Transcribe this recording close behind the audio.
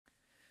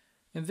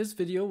In this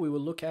video, we will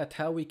look at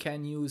how we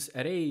can use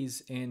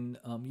arrays in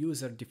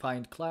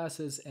user-defined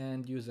classes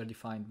and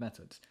user-defined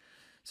methods.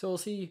 So we'll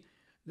see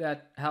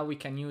that how we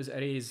can use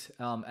arrays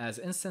as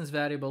instance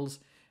variables,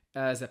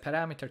 as a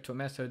parameter to a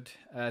method,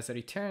 as a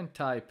return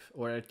type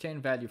or a return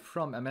value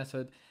from a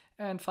method,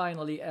 and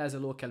finally as a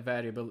local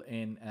variable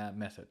in a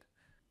method.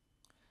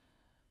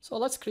 So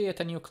let's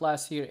create a new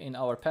class here in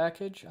our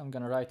package. I'm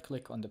going to right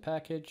click on the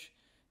package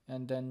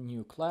and then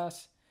new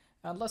class,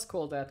 and let's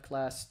call that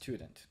class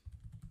student.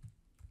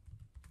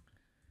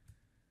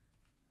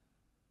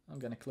 I'm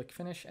going to click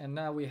finish, and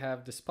now we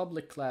have this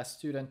public class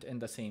student in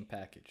the same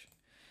package.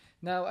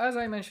 Now, as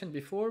I mentioned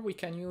before, we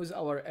can use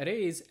our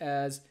arrays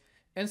as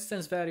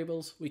instance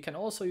variables. We can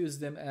also use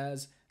them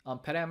as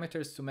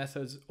parameters to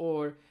methods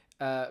or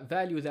a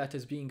value that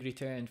is being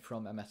returned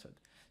from a method.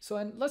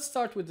 So let's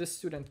start with this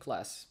student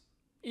class.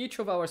 Each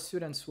of our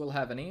students will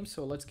have a name,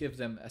 so let's give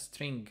them a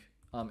string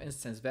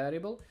instance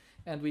variable,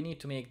 and we need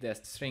to make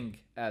that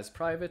string as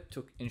private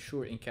to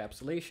ensure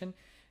encapsulation,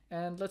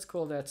 and let's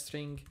call that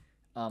string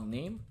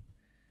name,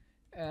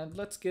 and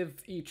let's give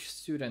each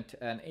student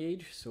an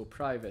age, so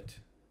private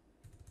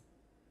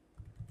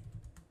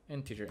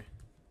integer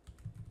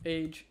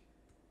age,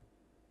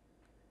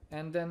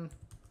 and then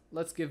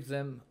let's give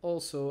them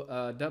also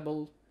a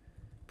double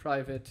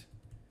private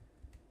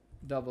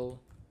double,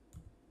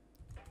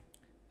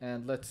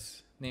 and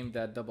let's name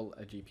that double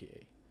a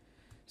GPA.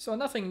 So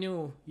nothing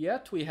new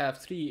yet. We have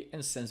three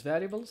instance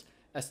variables,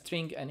 a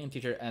string, an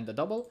integer, and a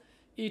double.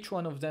 Each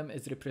one of them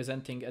is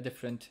representing a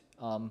different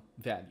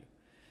value.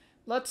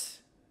 Let's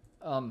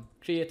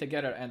create a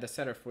getter and a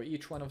setter for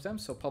each one of them.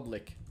 So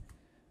public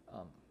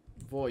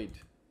void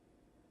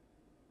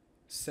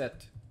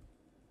set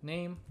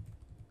name,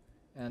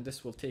 and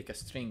this will take a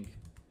string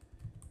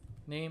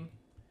name,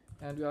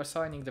 and we are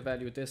assigning the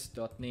value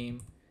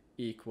this.name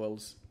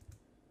equals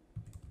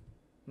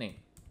name.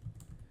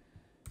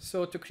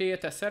 So to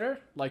create a setter,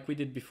 like we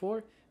did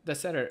before, the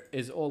setter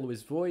is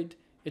always void.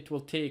 It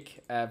will take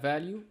a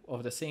value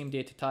of the same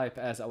data type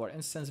as our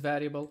instance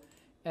variable,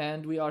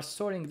 and we are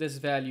storing this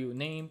value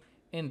name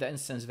in the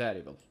instance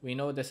variable. We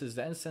know this is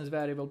the instance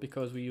variable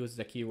because we use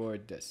the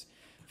keyword this.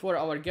 For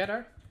our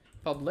getter,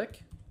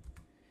 public,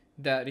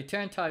 the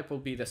return type will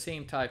be the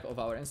same type of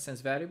our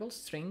instance variable,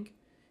 string,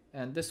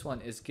 and this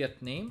one is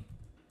get name,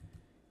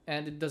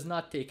 and it does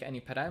not take any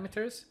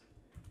parameters,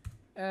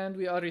 and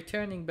we are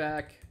returning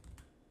back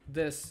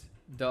this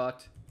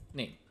dot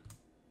name.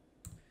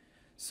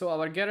 So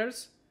our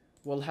getters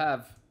will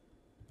have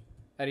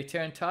a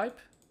return type,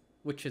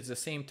 which is the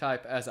same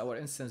type as our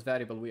instance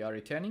variable we are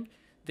returning.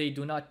 They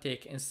do not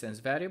take instance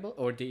variable,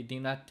 or they do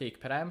not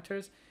take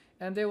parameters,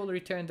 and they will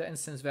return the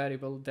instance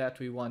variable that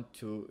we want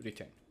to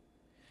return.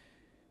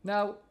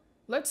 Now,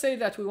 let's say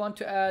that we want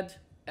to add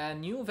a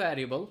new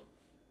variable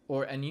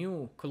or a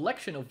new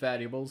collection of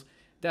variables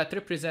that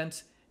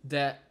represents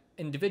the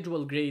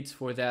individual grades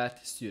for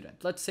that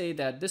student. Let's say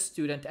that this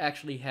student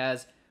actually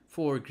has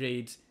 4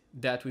 grades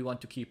that we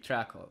want to keep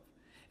track of.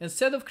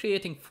 Instead of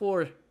creating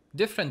 4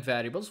 different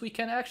variables, we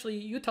can actually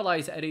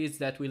utilize arrays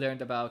that we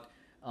learned about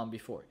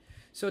before.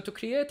 So to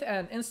create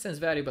an instance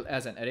variable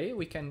as an array,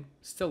 we can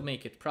still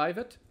make it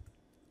private.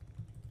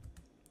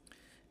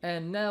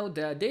 And now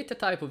the data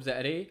type of the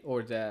array,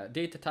 or the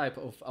data type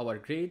of our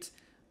grades,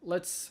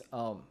 let's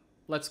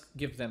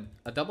give them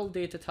a double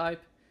data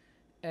type,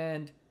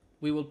 and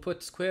we will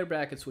put square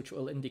brackets which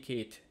will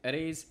indicate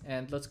arrays,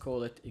 and let's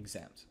call it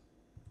exams.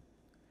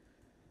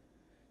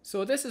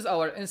 So this is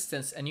our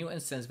instance, a new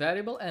instance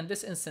variable, and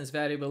this instance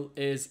variable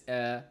is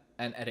an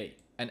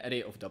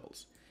array of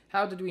doubles.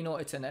 How did we know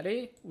it's an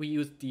array? We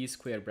used these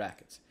square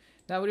brackets.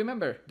 Now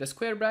remember, the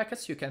square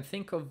brackets, you can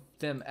think of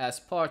them as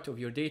part of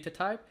your data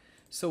type.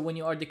 So when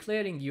you are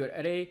declaring your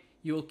array,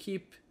 you will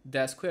keep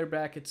the square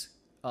brackets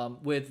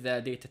with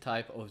the data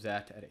type of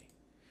that array.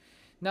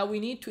 Now we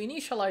need to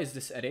initialize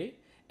this array,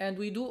 and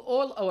we do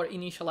all our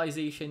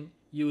initialization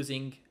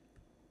using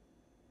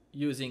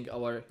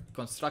our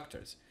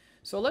constructors.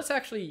 So let's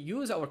actually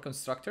use our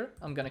constructor.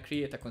 I'm going to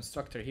create a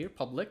constructor here,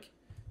 public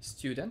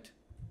student.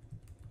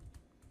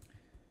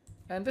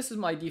 And this is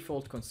my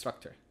default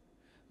constructor.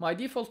 My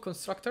default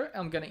constructor,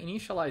 I'm going to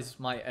initialize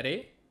my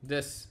array,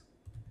 this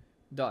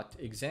dot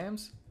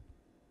exams.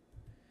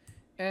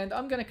 And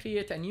I'm going to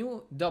create a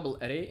new double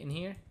array in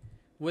here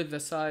with the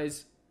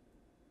size,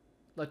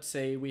 let's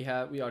say we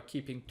are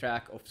keeping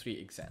track of 3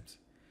 exams.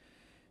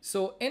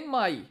 So in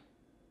my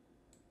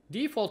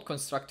default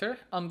constructor,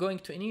 I'm going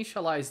to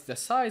initialize the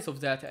size of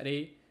that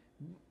array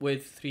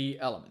with 3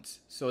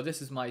 elements. So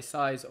this is my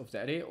size of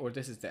the array, or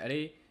this is the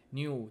array,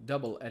 new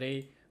double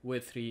array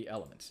with 3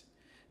 elements.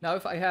 Now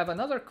if I have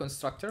another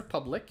constructor,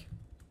 public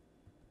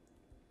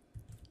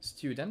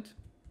student,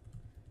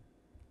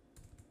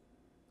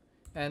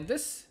 and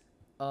this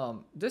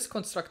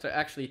constructor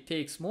actually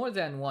takes more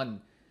than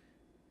one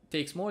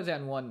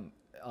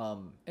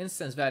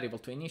instance variable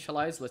to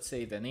initialize. Let's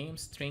say the name,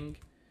 string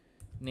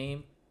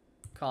name,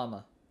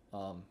 comma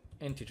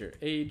integer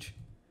age,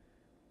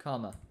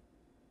 comma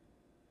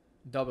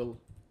double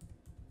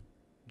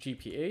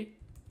GPA,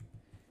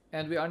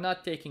 and we are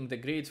not taking the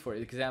grades, for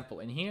example,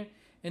 in here.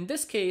 In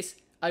this case,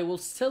 I will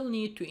still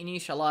need to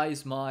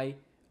initialize my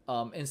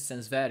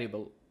instance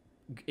variable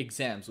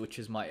exams, which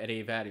is my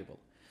array variable.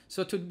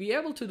 So to be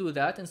able to do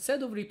that,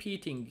 instead of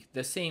repeating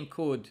the same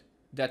code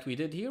that we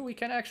did here, we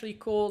can actually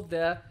call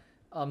the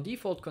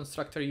default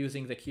constructor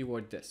using the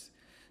keyword this.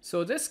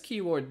 So this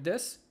keyword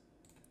this,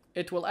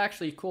 it will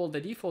actually call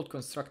the default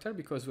constructor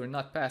because we're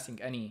not passing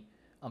any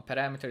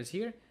parameters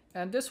here,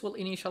 and this will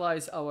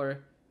initialize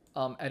our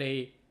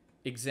array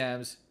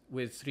exams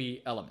with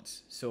 3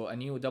 elements. So a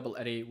new double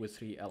array with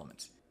 3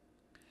 elements.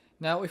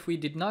 Now, if we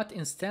did not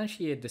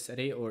instantiate this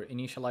array or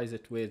initialize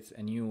it with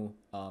a new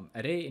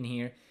array in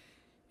here,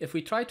 if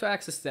we try to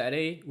access the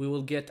array, we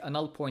will get a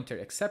null pointer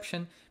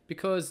exception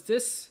because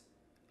this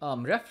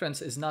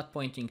reference is not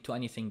pointing to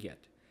anything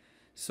yet.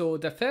 So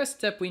the first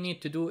step we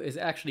need to do is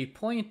actually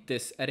point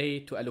this array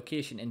to a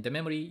location in the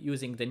memory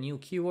using the new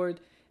keyword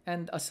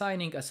and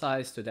assigning a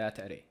size to that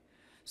array.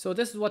 So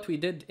this is what we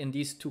did in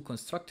these two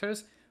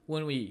constructors.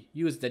 When we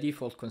use the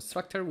default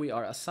constructor, we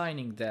are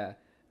assigning the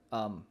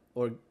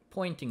or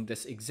pointing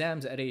this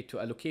exams array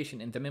to a location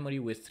in the memory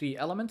with 3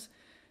 elements.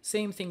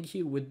 Same thing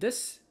here with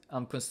this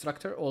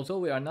constructor. Although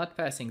we are not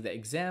passing the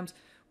exams,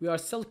 we are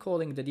still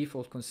calling the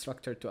default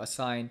constructor to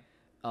assign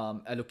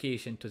a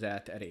location to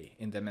that array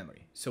in the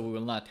memory. So we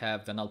will not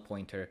have the null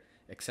pointer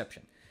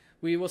exception.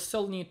 We will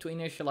still need to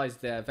initialize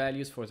the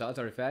values for the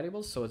other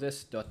variables. So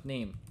this dot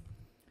name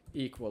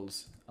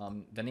equals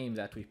the name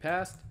that we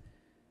passed.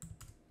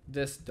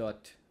 This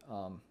dot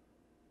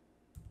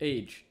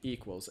age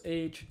equals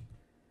age,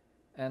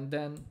 and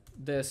then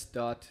this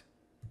dot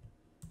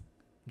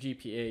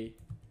GPA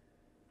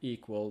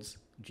equals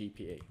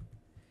GPA.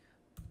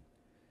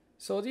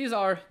 So these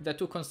are the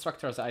two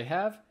constructors I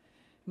have.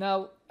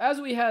 Now, as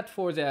we had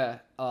for the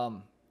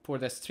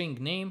string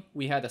name,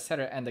 we had a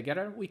setter and a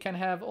getter. We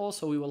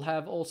will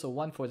have also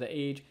one for the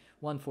age,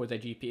 one for the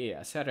GPA,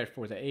 a setter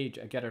for the age,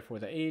 a getter for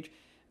the age,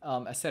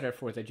 a setter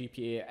for the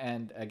GPA,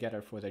 and a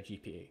getter for the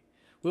GPA.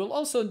 We will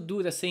also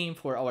do the same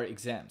for our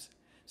exams.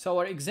 So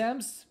our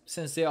exams,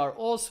 since they are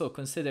also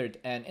considered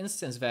an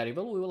instance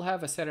variable, we will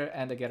have a setter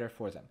and a getter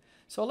for them.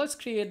 So let's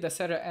create the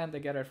setter and the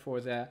getter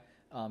for the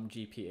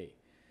GPA,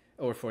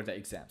 or for the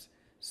exams.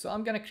 So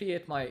I'm going to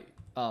create my,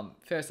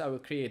 first I will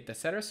create the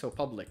setter. So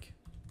public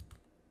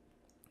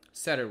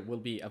setter will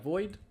be a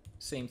void.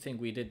 Same thing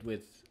we did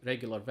with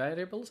regular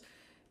variables.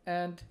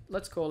 And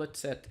let's call it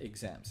set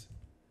exams.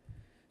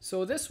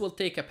 So this will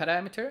take a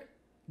parameter.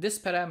 This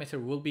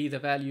parameter will be the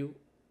value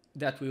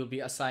that we will be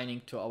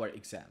assigning to our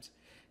exams.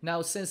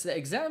 Now, since the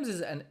exams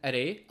is an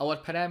array, our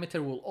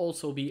parameter will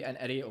also be an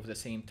array of the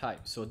same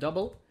type. So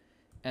double,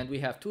 and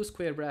we have 2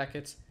 square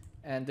brackets,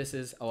 and this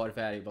is our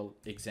variable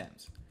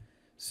exams.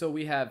 So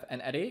we have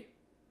an array.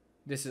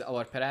 This is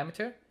our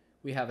parameter.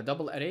 We have a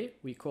double array.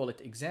 We call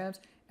it exams,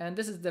 and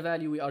this is the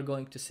value we are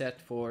going to set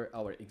for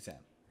our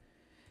exam.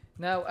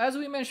 Now, as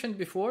we mentioned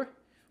before,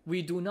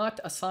 we do not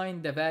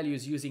assign the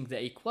values using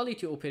the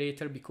equality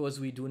operator because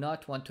we do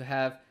not want to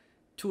have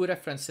 2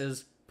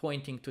 references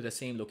pointing to the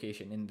same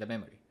location in the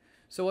memory.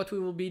 So what we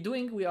will be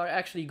doing, we are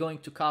actually going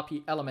to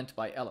copy element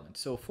by element.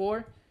 So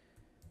for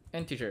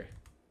integer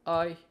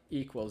I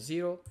equals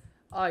 0,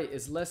 I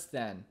is less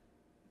than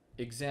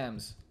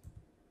exams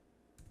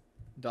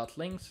dot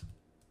length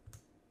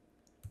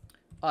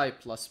I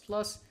plus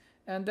plus,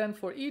 and then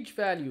for each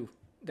value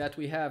that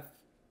we have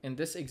in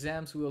this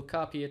exams, we will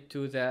copy it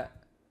to the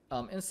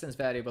instance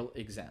variable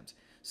exams.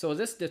 So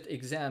this dot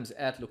exams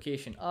at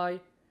location I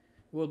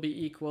will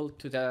be equal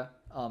to the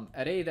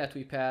array that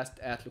we passed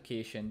at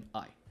location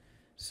I.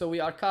 So we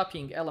are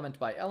copying element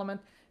by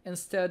element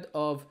instead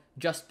of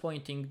just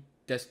pointing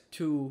the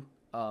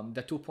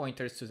two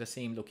pointers to the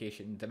same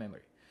location in the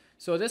memory.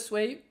 So this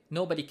way,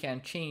 nobody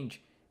can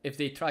change. If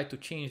they try to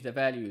change the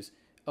values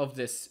of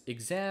this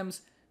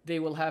exams, they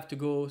will have to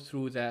go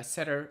through the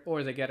setter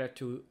or the getter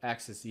to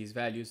access these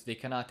values. They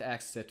cannot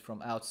access it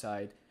from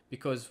outside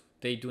because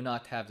they do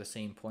not have the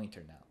same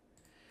pointer now.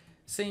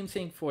 Same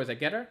thing for the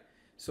getter.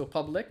 So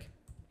public,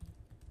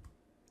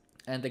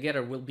 and the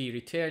getter will be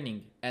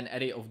returning an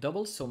array of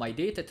doubles. So my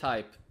data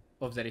type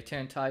of the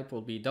return type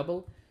will be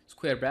double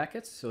square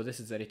brackets. So this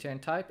is the return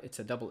type. It's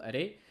a double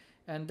array.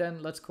 And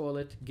then let's call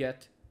it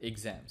get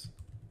exams.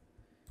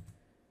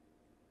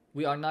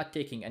 We are not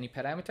taking any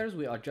parameters.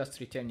 We are just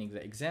returning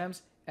the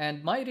exams.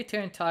 And my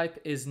return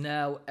type is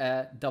now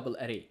a double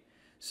array.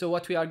 So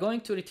what we are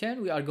going to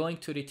return, we are going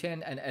to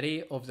return an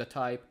array of the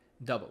type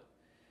double.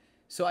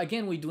 So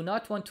again, we do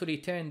not want to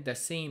return the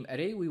same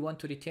array. We want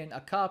to return a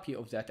copy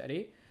of that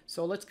array.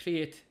 So let's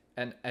create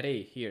an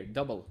array here,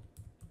 double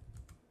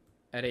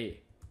array.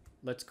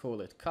 Let's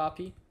call it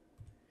copy.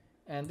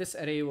 And this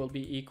array will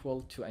be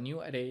equal to a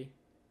new array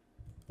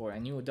or a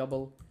new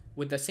double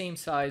with the same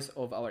size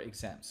of our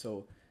exam.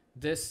 So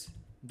this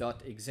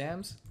dot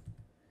exams,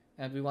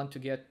 and we want to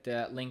get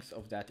the length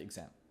of that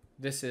exam.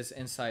 This is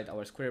inside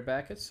our square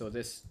brackets. So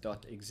this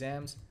dot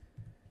exams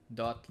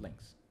dot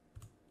length.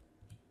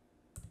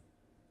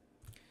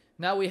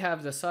 Now we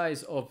have the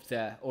size of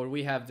the, or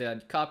we have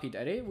the copied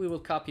array. We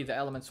will copy the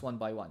elements one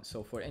by one.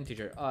 So for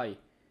integer I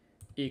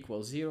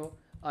equals 0,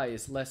 I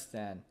is less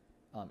than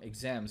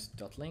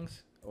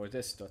exams.length, or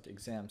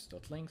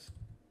this.exams.length.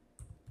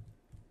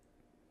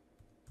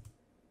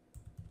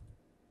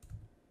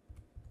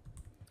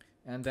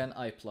 And then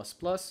I++.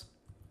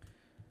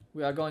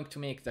 We are going to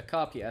make the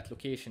copy at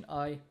location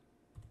I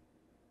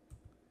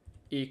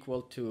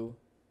equal to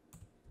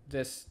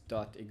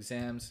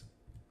this.exams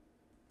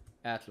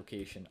at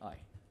location I.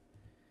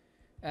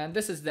 And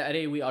this is the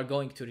array we are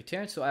going to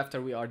return. So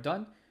after we are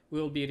done,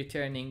 we will be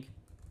returning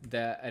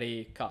the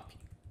array copy.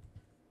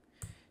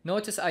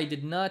 Notice I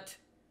did not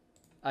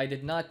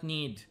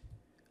need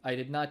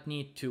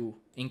to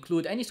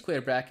include any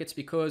square brackets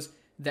because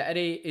the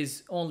array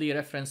is only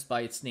referenced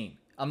by its name.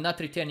 I'm not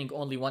returning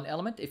only one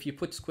element. If you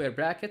put square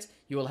brackets,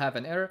 you will have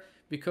an error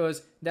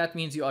because that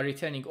means you are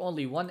returning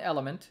only one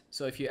element.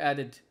 So if you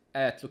added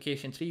at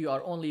location 3, you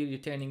are only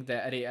returning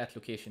the array at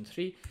location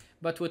 3.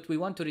 But what we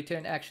want to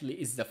return actually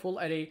is the full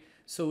array.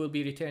 So we'll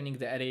be returning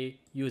the array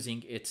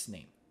using its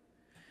name.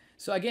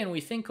 So again, we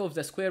think of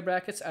the square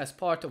brackets as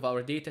part of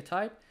our data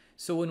type.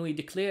 So when we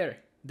declare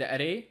the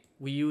array,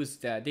 we use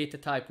the data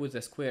type with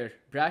the square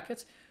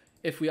brackets.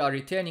 If we are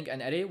returning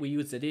an array, we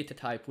use the data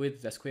type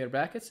with the square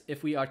brackets.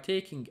 If we are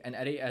taking an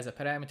array as a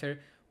parameter,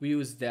 we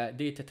use the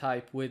data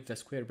type with the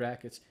square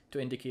brackets to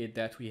indicate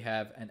that we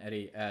have an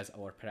array as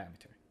our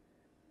parameter.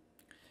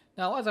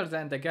 Now, other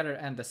than the getter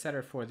and the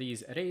setter for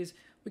these arrays,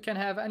 we can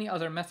have any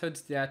other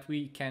methods that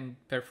we can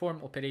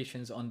perform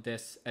operations on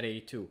this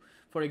array too.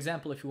 For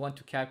example, if we want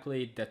to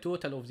calculate the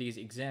total of these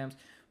exams,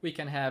 we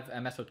can have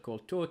a method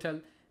called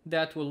total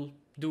that will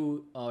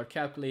do or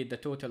calculate the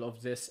total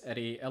of this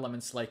array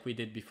elements like we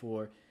did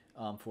before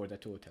for the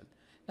total.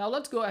 Now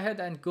let's go ahead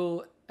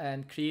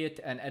and create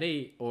an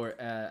array or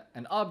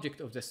an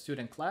object of the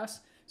student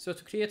class. So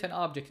to create an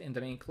object in the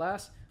main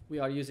class, we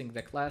are using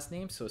the class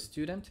name, so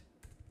student.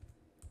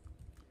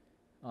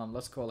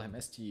 Let's call him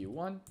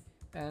stu1,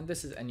 and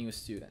this is a new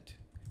student.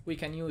 We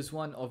can use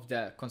one of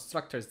the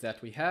constructors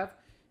that we have,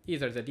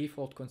 either the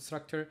default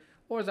constructor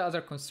or the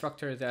other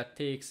constructor that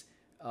takes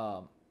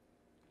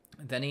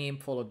the name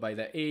followed by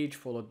the age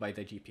followed by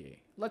the GPA.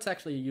 Let's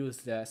actually use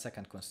the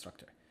second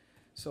constructor.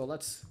 So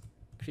let's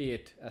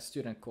create a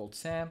student called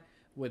Sam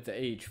with the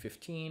age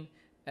 15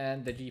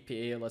 and the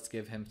GPA, let's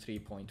give him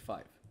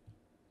 3.5.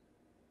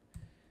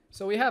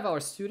 So we have our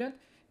student.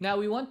 Now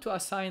we want to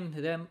assign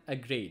them a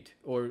grade,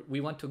 or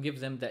we want to give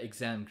them the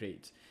exam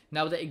grades.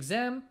 Now the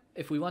exam,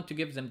 if we want to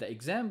give them the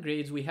exam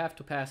grades, we have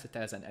to pass it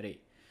as an array.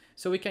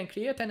 So we can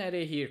create an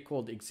array here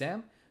called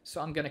exam. So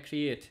I'm going to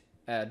create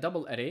a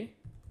double array,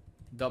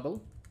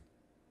 double,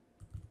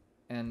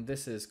 and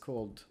this is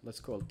called, let's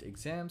call it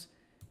exams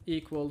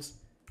equals,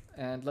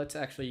 and let's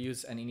actually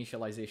use an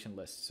initialization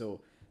list.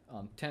 So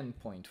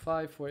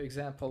 10.5 for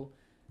example,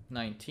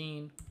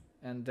 19,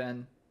 and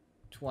then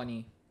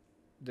 20.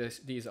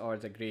 These are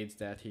the grades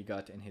that he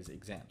got in his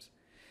exams.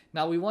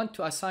 Now we want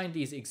to assign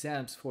these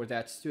exams for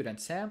that student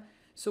Sam.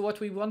 So what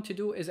we want to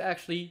do is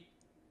actually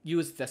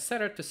use the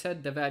setter to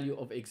set the value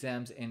of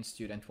exams in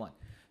student 1.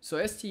 So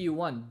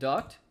stu1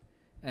 dot,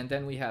 and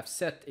then we have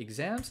set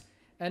exams,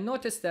 and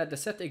notice that the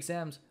set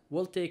exams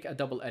will take a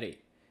double array.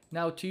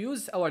 Now to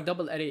use our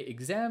double array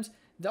exams,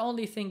 the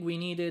only thing we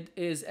needed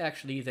is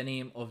actually the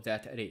name of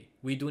that array.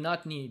 We do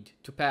not need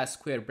to pass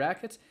square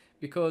brackets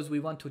because we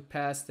want to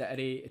pass the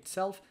array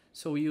itself.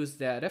 So we use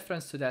the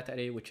reference to that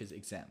array, which is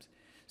exams.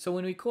 So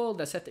when we call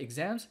the set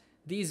exams,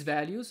 these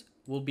values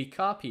will be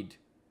copied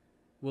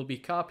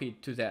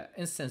to the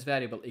instance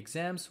variable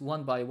exams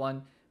one by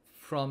one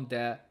from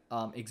the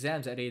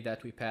exams array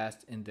that we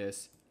passed in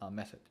this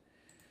method.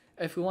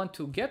 If we want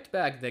to get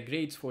back the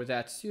grades for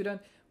that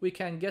student, we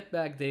can get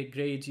back the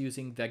grades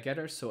using the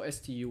getter, so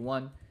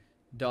stu1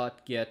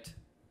 dot get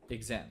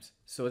exams.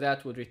 So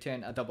that would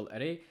return a double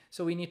array.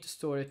 So we need to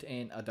store it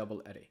in a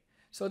double array.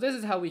 So this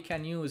is how we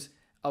can use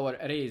our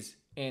arrays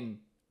in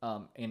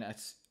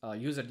a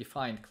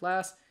user-defined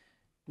class.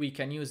 We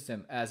can use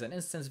them as an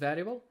instance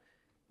variable.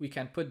 We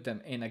can put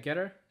them in a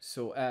getter.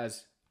 So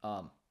as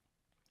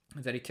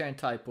the return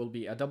type will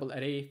be a double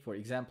array, for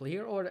example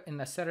here, or in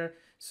a setter,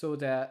 so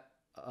that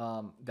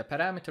the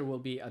parameter will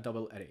be a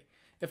double array.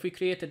 If we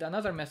created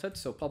another method,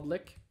 so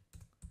public,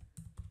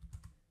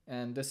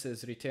 and this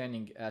is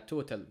returning a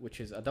total, which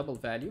is a double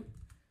value,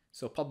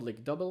 so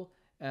public double,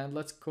 and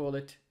let's call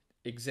it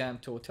exam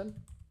total.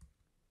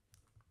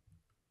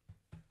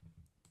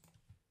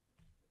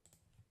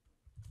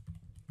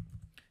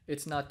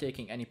 It's not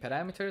taking any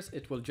parameters.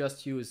 It will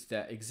just use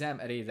the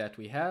exam array that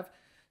we have.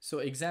 So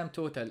exam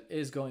total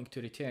is going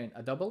to return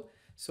a double.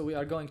 So we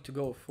are going to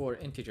go for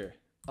integer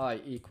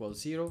I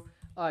equals 0.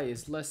 I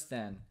is less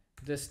than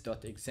this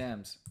dot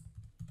exams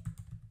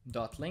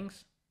dot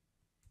length.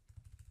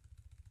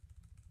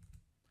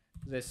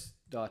 This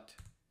dot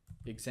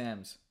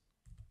exams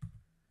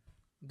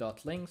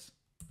dot length.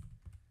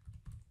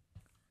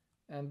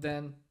 And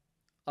then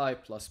I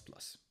plus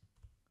plus.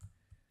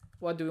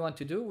 What do we want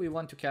to do? We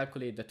want to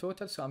calculate the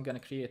total. So I'm going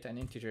to create an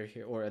integer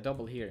here, or a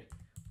double here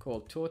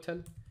called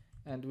total,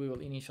 and we will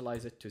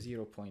initialize it to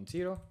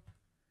 0.0.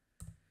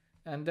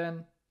 And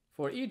then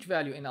for each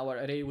value in our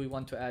array, we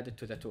want to add it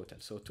to the total.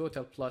 So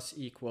total plus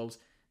equals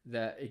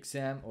the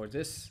exam, or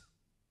this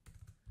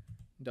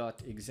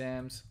dot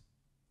exams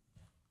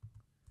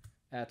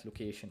at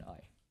location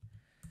I.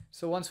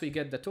 So once we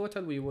get the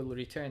total, we will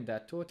return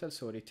that total.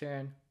 So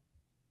return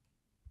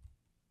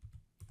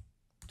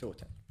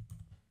total.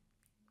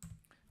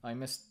 I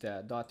missed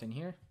the dot in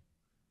here.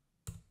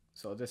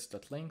 So this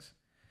dot links,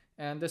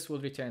 and this will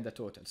return the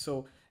total.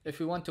 So if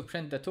we want to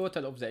print the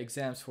total of the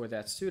exams for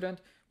that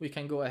student, we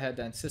can go ahead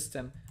and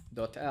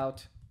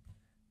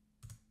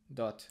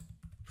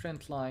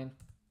system.out.println,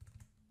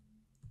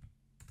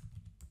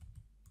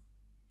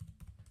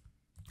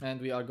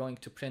 and we are going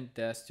to print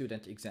the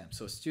student exam.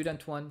 So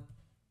student1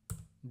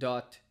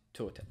 dot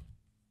total,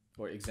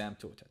 or exam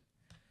total.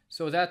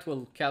 So that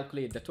will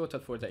calculate the total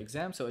for the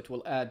exam. So it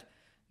will add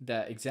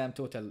the exam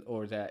total,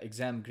 or the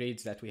exam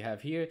grades that we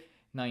have here,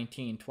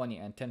 19, 20,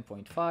 and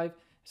 10.5.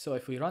 So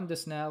if we run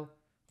this now,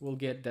 we'll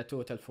get the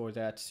total for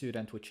that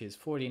student, which is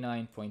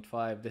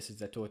 49.5. This is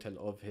the total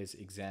of his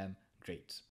exam grades.